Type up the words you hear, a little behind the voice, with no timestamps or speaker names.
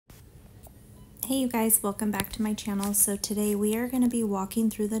Hey you guys, welcome back to my channel. So today we are going to be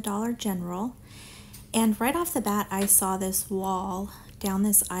walking through the Dollar General, and right off the bat I saw this wall down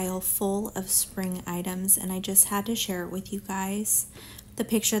this aisle full of spring items, and I just had to share it with you guys. The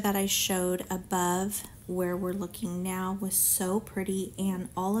picture that I showed above where we're looking now was so pretty, and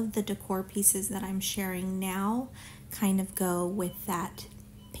all of the decor pieces that I'm sharing now kind of go with that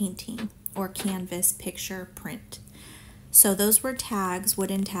painting or canvas picture print. So those were tags,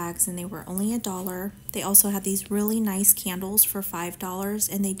 wooden tags, and they were only $1. They also had these really nice candles for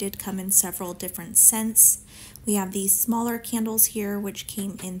 $5, and they did come in several different scents. We have these smaller candles here, which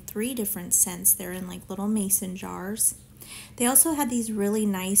came in 3 different scents. They're in like little mason jars. They also had these really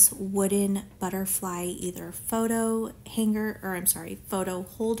nice wooden butterfly, either photo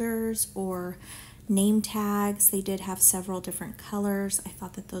holders or name tags. They did have several different colors. I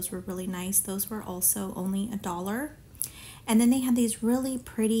thought that those were really nice. Those were also only $1. And then they had these really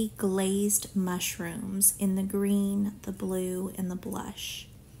pretty glazed mushrooms in the green, the blue, and the blush.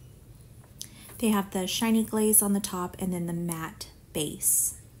 They have the shiny glaze on the top and then the matte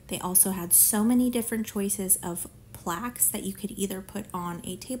base. They also had so many different choices of plaques that you could either put on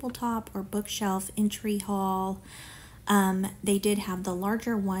a tabletop or bookshelf, entry hall. They did have the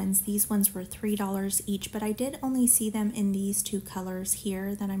larger ones. These ones were $3 each, but I did only see them in these 2 colors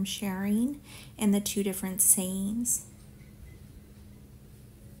here that I'm sharing and the 2 different sayings.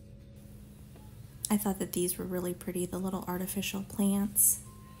 I thought that these were really pretty, the little artificial plants.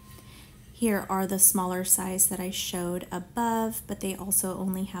 Here are the smaller size that I showed above, but they also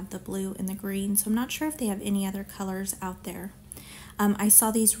only have the blue and the green, so I'm not sure if they have any other colors out there. I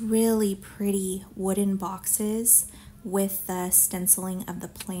saw these really pretty wooden boxes with the stenciling of the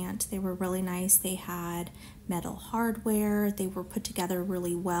plant. They were really nice. They had metal hardware. They were put together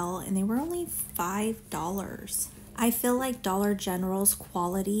really well, and they were only $5. I feel like Dollar General's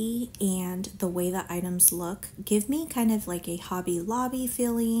quality and the way the items look give me kind of like a Hobby Lobby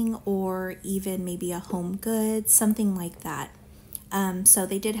feeling, or even maybe a Home Goods, something like that. So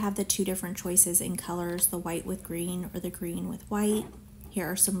they did have the 2 different choices in colors, the white with green or the green with white. Here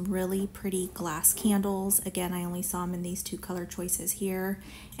are some really pretty glass candles. Again, I only saw them in these 2 color choices here,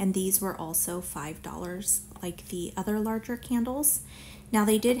 and these were also $5 like the other larger candles. Now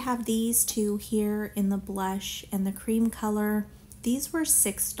they did have these 2 here in the blush and the cream color. These were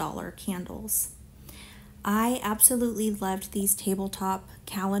 $6 candles. I absolutely loved these tabletop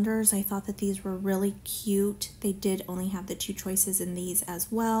calendars. I thought that these were really cute. They did only have the 2 choices in these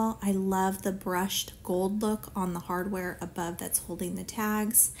as well. I love the brushed gold look on the hardware above that's holding the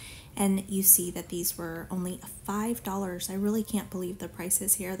tags. And you see that these were only $5. I really can't believe the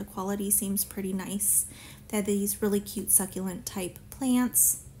prices here. The quality seems pretty nice. They had these really cute succulent type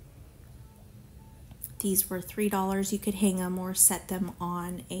plants. These were $3. You could hang them or set them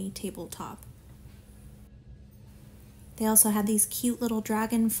on a tabletop. They also had these cute little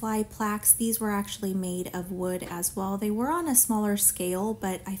dragonfly plaques. These were actually made of wood as well. They were on a smaller scale,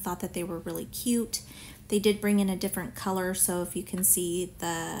 but I thought that they were really cute. They did bring in a different color, so if you can see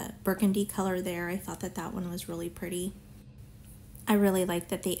the burgundy color there, I thought that that one was really pretty. I really like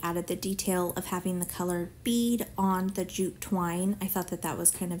that they added the detail of having the colored bead on the jute twine. I thought that that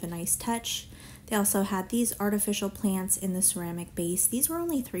was kind of a nice touch. They also had these artificial plants in the ceramic base. These were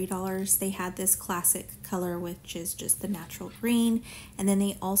only $3. They had this classic color, which is just the natural green, and then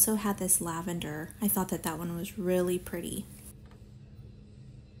they also had this lavender. I thought that that one was really pretty.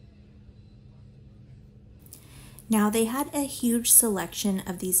 Now they had a huge selection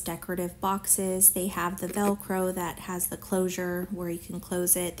of these decorative boxes. They have the Velcro that has the closure where you can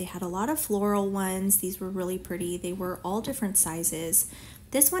close it. They had a lot of floral ones. These were really pretty. They were all different sizes.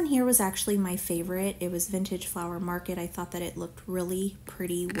 This one here was actually my favorite. It was Vintage Flower Market. I thought that it looked really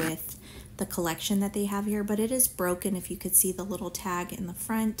pretty with the collection that they have here, but it is broken if you could see the little tag in the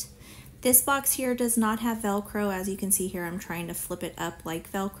front. This box here does not have Velcro. As you can see here, I'm trying to flip it up like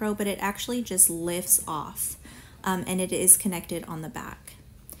Velcro, but it actually just lifts off. And it is connected on the back.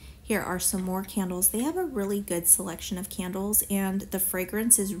 Here are some more candles. They have a really good selection of candles, and the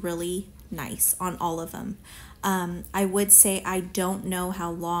fragrance is really nice on all of them. I would say I don't know how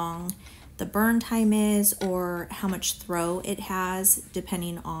long the burn time is or how much throw it has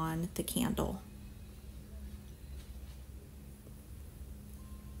depending on the candle.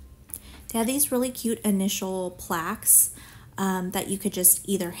 They have these really cute initial plaques that you could just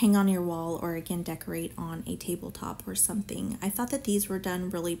either hang on your wall or again decorate on a tabletop or something. I thought that these were done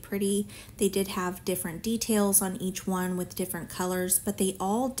really pretty. They did have different details on each one with different colors, but they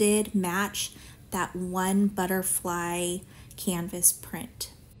all did match that one butterfly canvas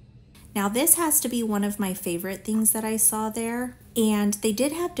print. Now this has to be one of my favorite things that I saw there. And they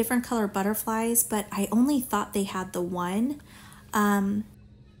did have different color butterflies, but I only thought they had the one.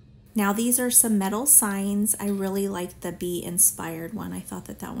 Now these are some metal signs. I really liked the bee inspired one. I thought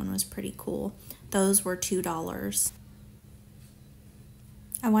that that one was pretty cool. Those were $2.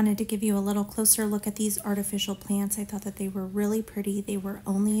 I wanted to give you a little closer look at these artificial plants. I thought that they were really pretty. They were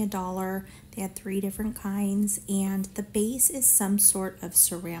only $1. They had 3 different kinds, and the base is some sort of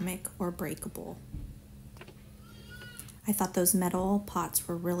ceramic or breakable. I thought those metal pots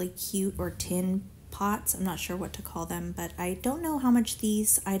were really cute, or tin pots. I'm not sure what to call them, but I don't know how much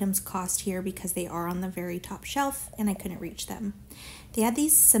these items cost here because they are on the very top shelf and I couldn't reach them. They had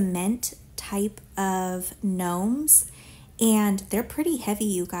these cement type of gnomes, and they're pretty heavy,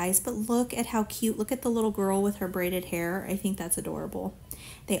 you guys, but look at how cute. Look at the little girl with her braided hair. I think that's adorable.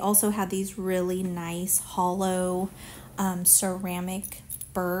 They also had these really nice hollow ceramic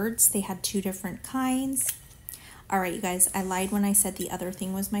birds. They had 2 different kinds. All right, you guys, I lied when I said the other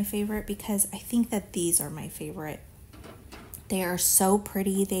thing was my favorite because I think that these are my favorite. They are so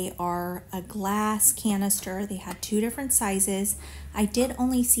pretty. They are a glass canister. They had 2 different sizes. I did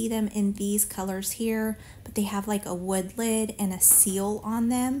only see them in these colors here, but they have like a wood lid and a seal on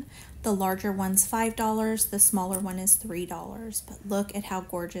them. The larger one's $5. The smaller one is $3. But look at how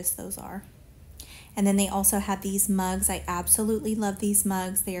gorgeous those are. And then they also had these mugs. I absolutely love these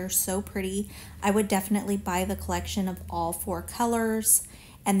mugs. They are so pretty. I would definitely buy the collection of all 4 colors.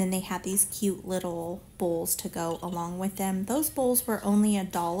 And then they had these cute little bowls to go along with them. Those bowls were only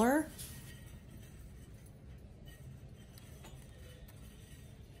 $1.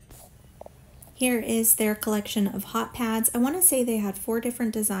 Here is their collection of hot pads. I want to say they had 4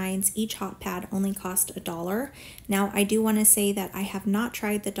 different designs. Each hot pad only cost $1. Now, I do want to say that I have not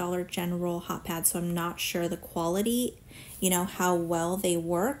tried the Dollar General hot pads, so I'm not sure the quality, you know, how well they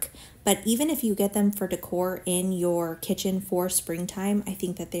work. But even if you get them for decor in your kitchen for springtime, I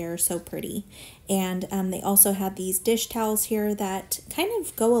think that they are so pretty. And they also have these dish towels here that kind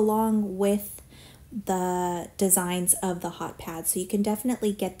of go along with the designs of the hot pads, so you can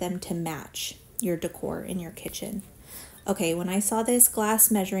definitely get them to match your decor in your kitchen. Okay, when I saw this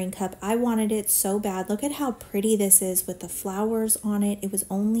glass measuring cup, I wanted it so bad. Look at how pretty this is with the flowers on it. It was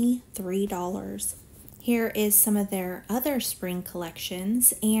only $3. Here is some of their other spring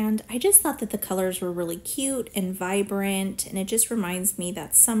collections, and I just thought that the colors were really cute and vibrant, and it just reminds me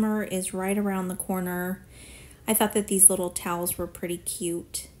that summer is right around the corner. I thought that these little towels were pretty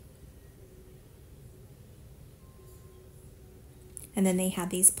cute. And then they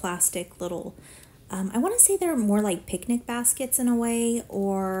had these plastic little, I want to say they're more like picnic baskets in a way,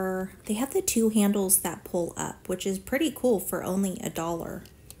 or they have the 2 handles that pull up, which is pretty cool for only $1.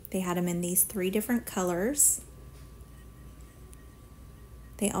 They had them in these 3 different colors.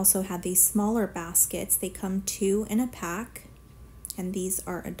 They also had these smaller baskets. They come 2 in a pack, and these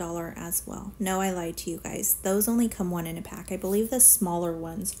are $1 as well. No, I lied to you guys. Those only come 1 in a pack. I believe the smaller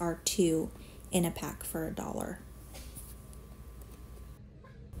ones are 2 in a pack for $1.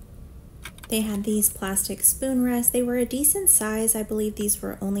 They had these plastic spoon rests. They were a decent size. I believe these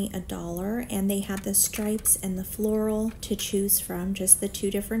were only $1, and they had the stripes and the floral to choose from, just the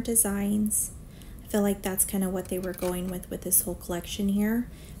 2 different designs. I feel like that's kind of what they were going with this whole collection here.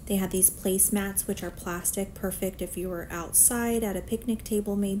 They had these placemats, which are plastic, perfect if you were outside at a picnic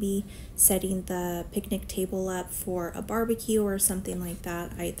table, maybe setting the picnic table up for a barbecue or something like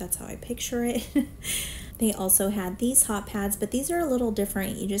that. That's how I picture it. They also had these hot pads, but these are a little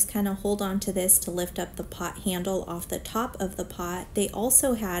different. You just kind of hold on to this to lift up the pot handle off the top of the pot. They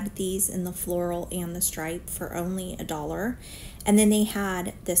also had these in the floral and the stripe for only $1. And then they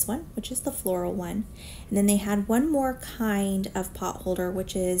had this one, which is the floral one. And then they had one more kind of pot holder,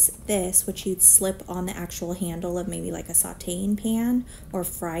 which is this, which you'd slip on the actual handle of maybe like a sauteing pan or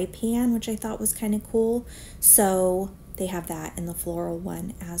fry pan, which I thought was kind of cool. So they have that in the floral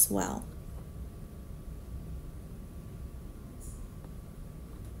one as well.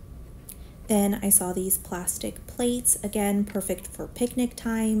 Then I saw these plastic plates, again, perfect for picnic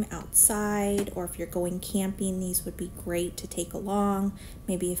time outside, or if you're going camping, these would be great to take along.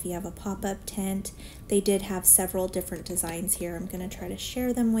 Maybe if you have a pop-up tent. They did have several different designs here. I'm going to try to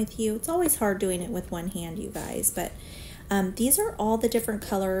share them with you. It's always hard doing it with one hand, you guys, but these are all the different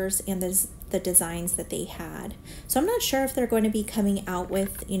colors and the designs that they had. So I'm not sure if they're going to be coming out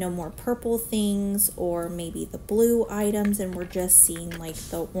with, you know, more purple things or maybe the blue items, and we're just seeing like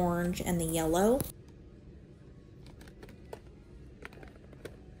the orange and the yellow.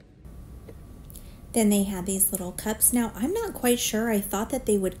 Then they had these little cups. Now, I'm not quite sure. I thought that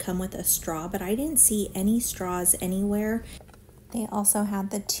they would come with a straw, but I didn't see any straws anywhere. They also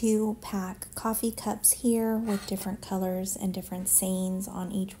had the 2-pack coffee cups here with different colors and different sayings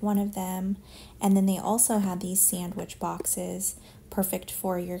on each one of them. And then they also had these sandwich boxes, perfect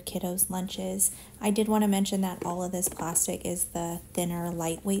for your kiddos' lunches. I did want to mention that all of this plastic is the thinner,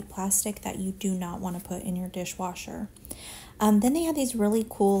 lightweight plastic that you do not want to put in your dishwasher. Then they had these really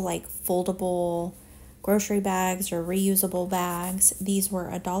cool, like, foldable grocery bags or reusable bags. These were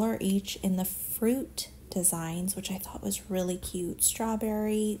 $1 each in the fruit designs, which I thought was really cute.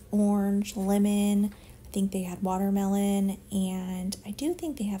 Strawberry, orange, lemon. I think they had watermelon, and I do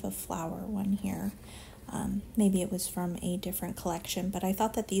think they have a flower one here. Maybe it was from a different collection, but I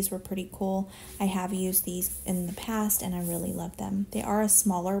thought that these were pretty cool. I have used these in the past and I really love them. They are a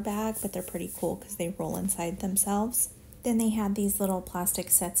smaller bag, but they're pretty cool because they roll inside themselves. Then they had these little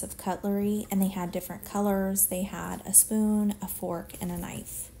plastic sets of cutlery, and they had different colors. They had a spoon, a fork, and a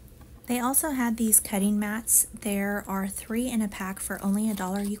knife. They also had these cutting mats. There are 3 in a pack for only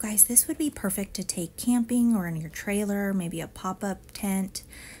 $1. You guys, this would be perfect to take camping or in your trailer, maybe a pop-up tent.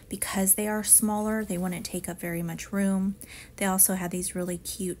 Because they are smaller, they wouldn't take up very much room. They also had these really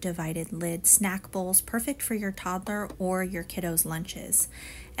cute divided lid snack bowls, perfect for your toddler or your kiddos' lunches.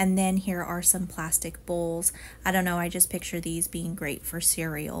 And then here are some plastic bowls. I don't know, I just picture these being great for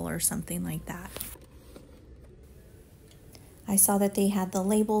cereal or something like that. I saw that they had the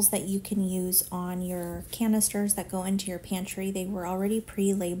labels that you can use on your canisters that go into your pantry. They were already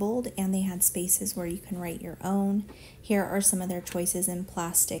pre-labeled, and they had spaces where you can write your own. Here are some of their choices in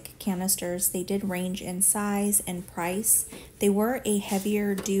plastic canisters. They did range in size and price. They were a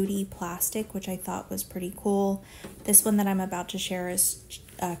heavier duty plastic, which I thought was pretty cool. This one that I'm about to share is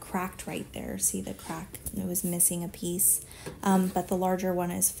cracked right there. See the crack? It was missing a piece. But the larger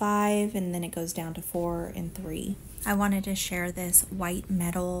one is 5, and then it goes down to 4 and 3. I wanted to share this white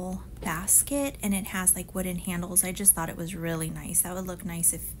metal basket, and it has like wooden handles. I just thought it was really nice. That would look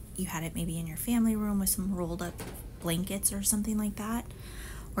nice if you had it maybe in your family room with some rolled up blankets or something like that.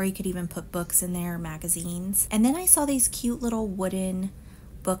 Or you could even put books in there, magazines. And then I saw these cute little wooden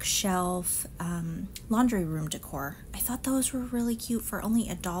bookshelf laundry room decor. I thought those were really cute. For only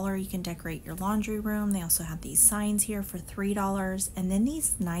 $1 you can decorate your laundry room. They also have these signs here for $3, and then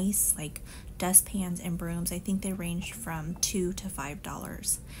these nice like dustpans and brooms. I think they ranged from $2 to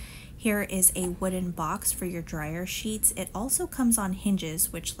 $5. Here is a wooden box for your dryer sheets. It also comes on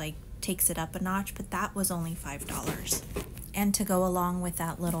hinges, which like takes it up a notch, but that was only $5. And to go along with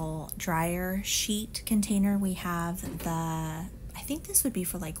that little dryer sheet container, we have I think this would be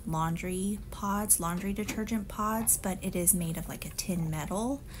for like laundry pods, laundry detergent pods, but it is made of like a tin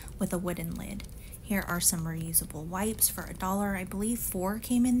metal with a wooden lid. Here are some reusable wipes for $1. I believe 4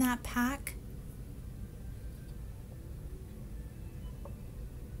 came in that pack.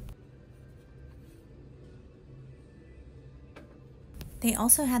 They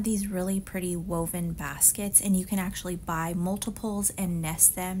also had these really pretty woven baskets, and you can actually buy multiples and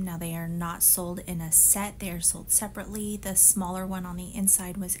nest them. Now they are not sold in a set, they are sold separately. The smaller one on the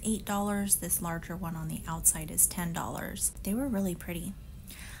inside was $8. This larger one on the outside is $10. They were really pretty.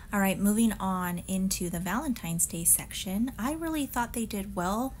 All right, moving on into the Valentine's Day section. I really thought they did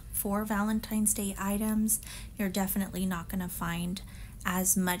well for Valentine's Day items. You're definitely not going to find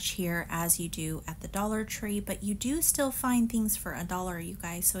as much here as you do at the Dollar Tree, but you do still find things for $1, you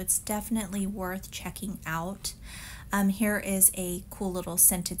guys, so it's definitely worth checking out. Here is a cool little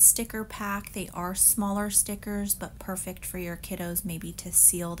scented sticker pack. They are smaller stickers, but perfect for your kiddos maybe to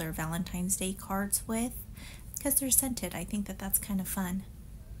seal their Valentine's Day cards with because they're scented. I think that that's kind of fun.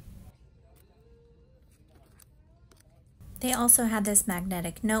 They also had this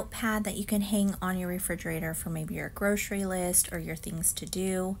magnetic notepad that you can hang on your refrigerator for maybe your grocery list or your things to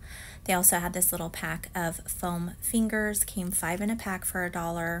do. They also had this little pack of foam fingers, came 5 in a pack for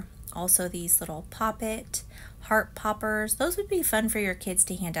 $1. Also these little pop-it heart poppers. Those would be fun for your kids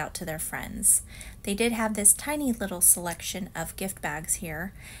to hand out to their friends. They did have this tiny little selection of gift bags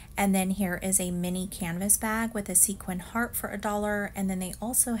here. And then here is a mini canvas bag with a sequin heart for $1. And then they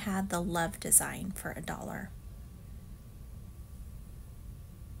also had the love design for $1.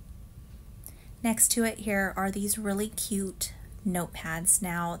 Next to it here are these really cute notepads.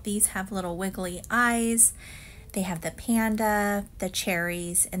 Now these have little wiggly eyes. They have the panda, the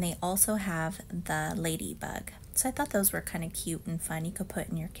cherries, and they also have the ladybug. So I thought those were kind of cute and fun. You could put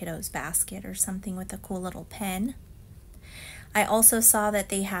in your kiddo's basket or something with a cool little pen. I also saw that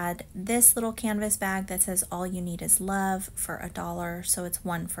they had this little canvas bag that says all you need is love for $1. So it's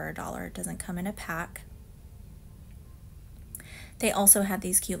 1 for $1. It doesn't come in a pack. They also had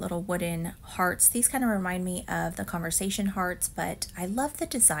these cute little wooden hearts. These kind of remind me of the conversation hearts, but I love the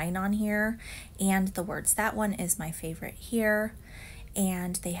design on here and the words. That one is my favorite here.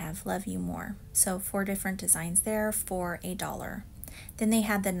 And they have love you more. So 4 different designs there for $1. Then they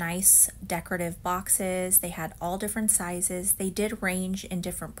had the nice decorative boxes. They had all different sizes. They did range in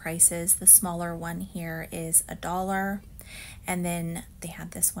different prices. The smaller one here is $1. And then they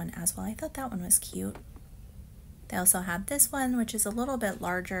had this one as well. I thought that one was cute. They also had this one, which is a little bit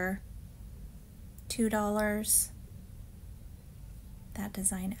larger, $2. That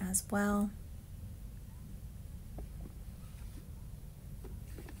design as well.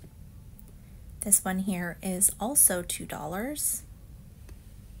 This one here is also $2.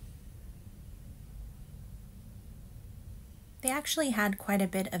 They actually had quite a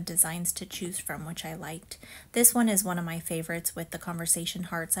bit of designs to choose from, which I liked. This one is one of my favorites with the conversation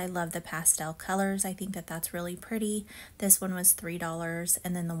hearts. I love the pastel colors. I think that that's really pretty. This one was $3,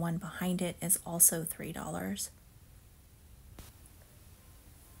 and then the one behind it is also $3.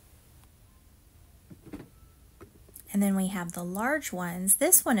 And then we have the large ones.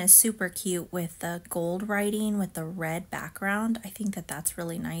 This one is super cute with the gold writing with the red background. I think that that's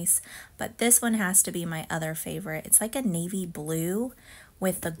really nice. But this one has to be my other favorite. It's like a navy blue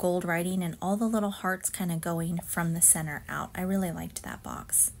with the gold writing and all the little hearts kind of going from the center out. I really liked that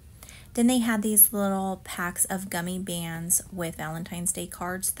box. Then they had these little packs of gummy bands with Valentine's Day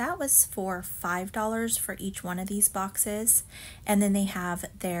cards. That was for $5 for each one of these boxes. And then they have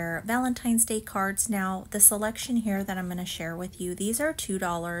their Valentine's Day cards. Now, the selection here that I'm going to share with you, these are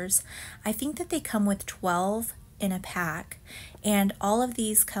 $2. I think that they come with 12 in a pack, and all of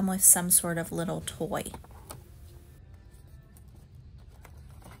these come with some sort of little toy.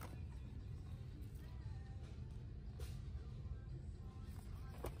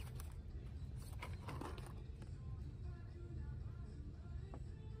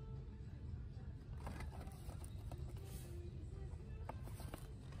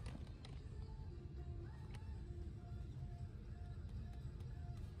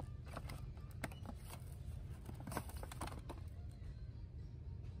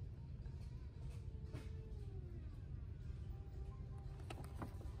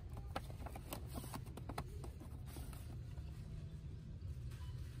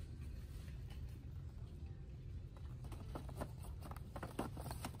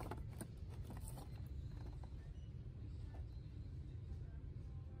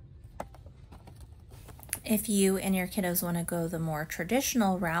 If you and your kiddos want to go the more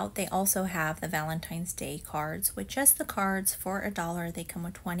traditional route, they also have the Valentine's Day cards. With just the cards for $1, they come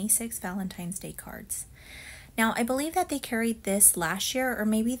with 26 Valentine's Day cards. Now, I believe that they carried this last year, or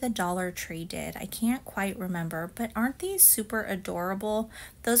maybe the Dollar Tree did. I can't quite remember, but aren't these super adorable?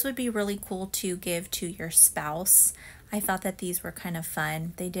 Those would be really cool to give to your spouse. I thought that these were kind of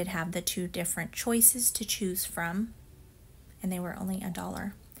fun. They did have the 2 different choices to choose from, and they were only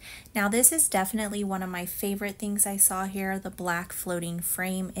 $1. Now, this is definitely one of my favorite things I saw here, the black floating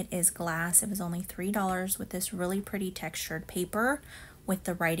frame. It is glass. It was only $3 with this really pretty textured paper with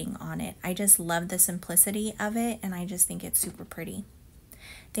the writing on it. I just love the simplicity of it, and I just think it's super pretty.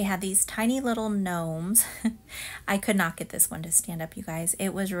 They had these tiny little gnomes. I could not get this one to stand up, you guys.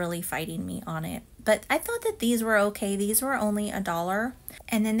 It was really fighting me on it. But I thought that these were okay. These were only $1.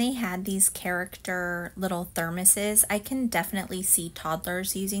 And then they had these character little thermoses. I can definitely see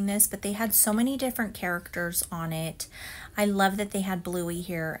toddlers using this, but they had so many different characters on it. I love that they had Bluey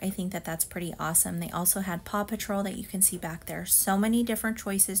here. I think that that's pretty awesome. They also had Paw Patrol that you can see back there. So many different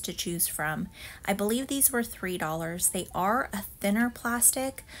choices to choose from. I believe these were $3. They are a thinner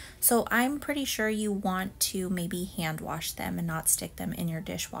plastic, so I'm pretty sure you want to maybe hand wash them and not stick them in your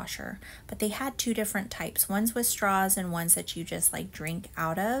dishwasher. But they had 2 different types. Ones with straws and ones that you just like drink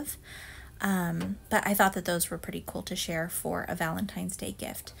out of. But I thought that those were pretty cool to share for a Valentine's Day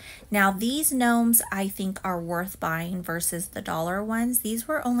gift. Now, these gnomes I think are worth buying versus the dollar ones. These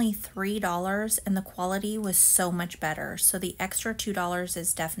were only $3 and the quality was so much better. So the extra $2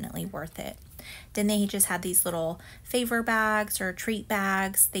 is definitely worth it. Then they just had these little favor bags or treat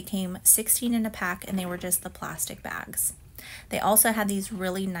bags. They came 16 in a pack and they were just the plastic bags. They also had these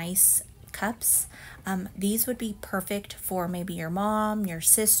really nice cups. These would be perfect for maybe your mom, your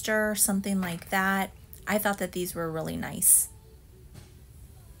sister, something like that. I thought that these were really nice.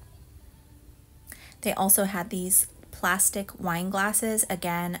 They also had these plastic wine glasses.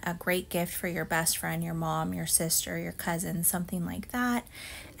 Again, a great gift for your best friend, your mom, your sister, your cousin, something like that.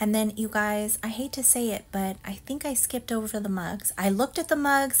 And then you guys, I hate to say it, but I think I skipped over the mugs. I looked at the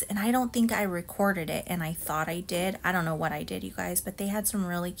mugs and I don't think I recorded it, and I thought I did. I don't know what I did, you guys, but they had some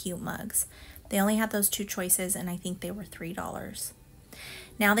really cute mugs. They only had those two choices, and I think they were $3.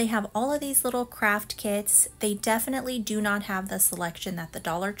 Now they have all of these little craft kits. They definitely do not have the selection that the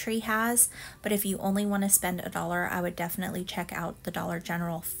Dollar Tree has, but if you only want to spend $1, I would definitely check out the Dollar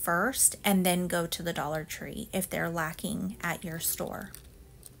General first and then go to the Dollar Tree if they're lacking at your store.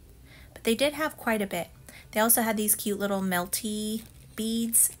 But they did have quite a bit. They also had these cute little melty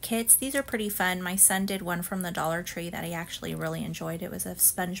beads kits. These are pretty fun. My son did one from the Dollar Tree that I actually really enjoyed. It was a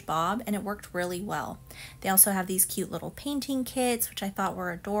SpongeBob and it worked really well. They also have these cute little painting kits, which I thought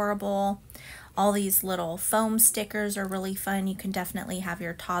were adorable. All these little foam stickers are really fun. You can definitely have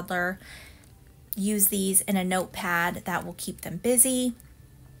your toddler use these in a notepad. That will keep them busy,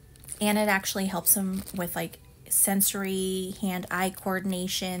 and it actually helps them with like sensory hand-eye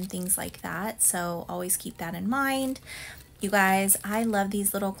coordination, things like that. So always keep that in mind. You guys, I love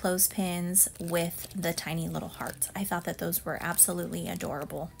these little clothespins with the tiny little hearts. I thought that those were absolutely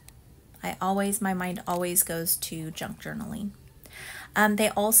adorable. My mind always goes to junk journaling. They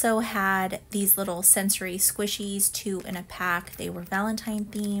also had these little sensory squishies, 2 in a pack. They were Valentine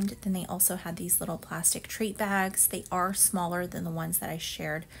themed. Then they also had these little plastic treat bags. They are smaller than the ones that I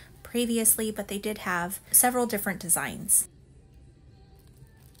shared previously, but they did have several different designs.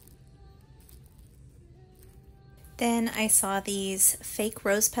 Then I saw these fake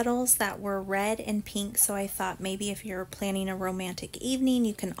rose petals that were red and pink, so I thought maybe if you're planning a romantic evening,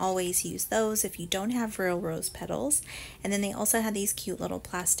 you can always use those if you don't have real rose petals. And then they also had these cute little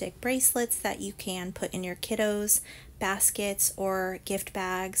plastic bracelets that you can put in your kiddos' baskets or gift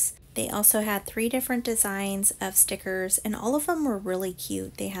bags. They also had 3 different designs of stickers, and all of them were really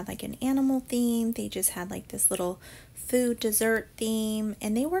cute. They had like an animal theme, they just had like this little food dessert theme,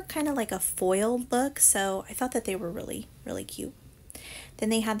 and they were kind of like a foiled look, so I thought that they were really, really cute. Then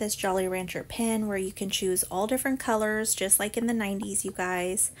they had this Jolly Rancher pen where you can choose all different colors, just like in the 90s, you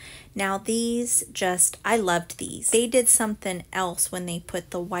guys. Now these I loved these. They did something else when they put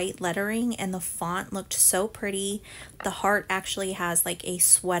the white lettering, and the font looked so pretty. The heart actually has like a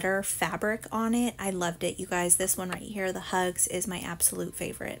sweater fabric on it. I loved it, you guys. This one right here, the hugs, is my absolute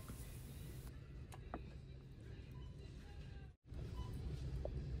favorite.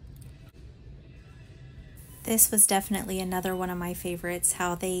 This was definitely another one of my favorites,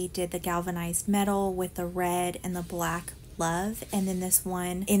 how they did the galvanized metal with the red and the black love. And then this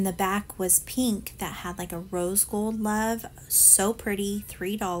one in the back was pink that had like a rose gold love. So pretty,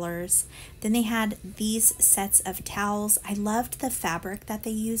 $3. Then they had these sets of towels. I loved the fabric that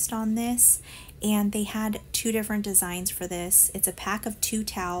they used on this. And they had 2 different designs for this. It's a pack of 2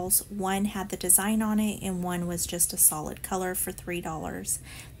 towels. One had the design on it and one was just a solid color for $3.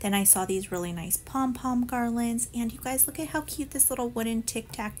 Then I saw these really nice pom-pom garlands, and you guys, look at how cute this little wooden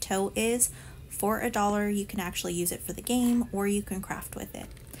tic-tac-toe is. For $1, you can actually use it for the game or you can craft with it.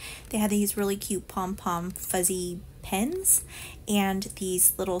 They had these really cute pom-pom fuzzy pens and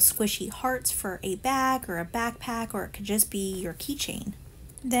these little squishy hearts for a bag or a backpack, or it could just be your keychain.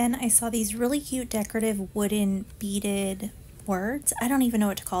 Then I saw these really cute decorative wooden beaded words. I don't even know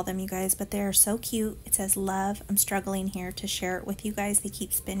what to call them, you guys, but they're so cute. It says love. I'm struggling here to share it with you guys. They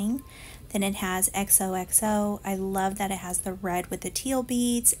keep spinning. Then it has XOXO. I love that it has the red with the teal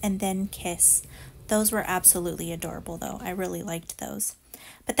beads, and then kiss. Those were absolutely adorable though. I really liked those.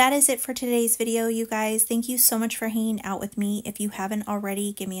 But that is it for today's video, you guys. Thank you so much for hanging out with me. If you haven't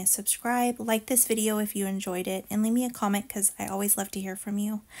already, give me a subscribe, like this video if you enjoyed it, and leave me a comment because I always love to hear from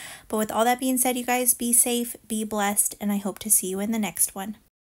you. But with all that being said, you guys, be safe, be blessed, and I hope to see you in the next one.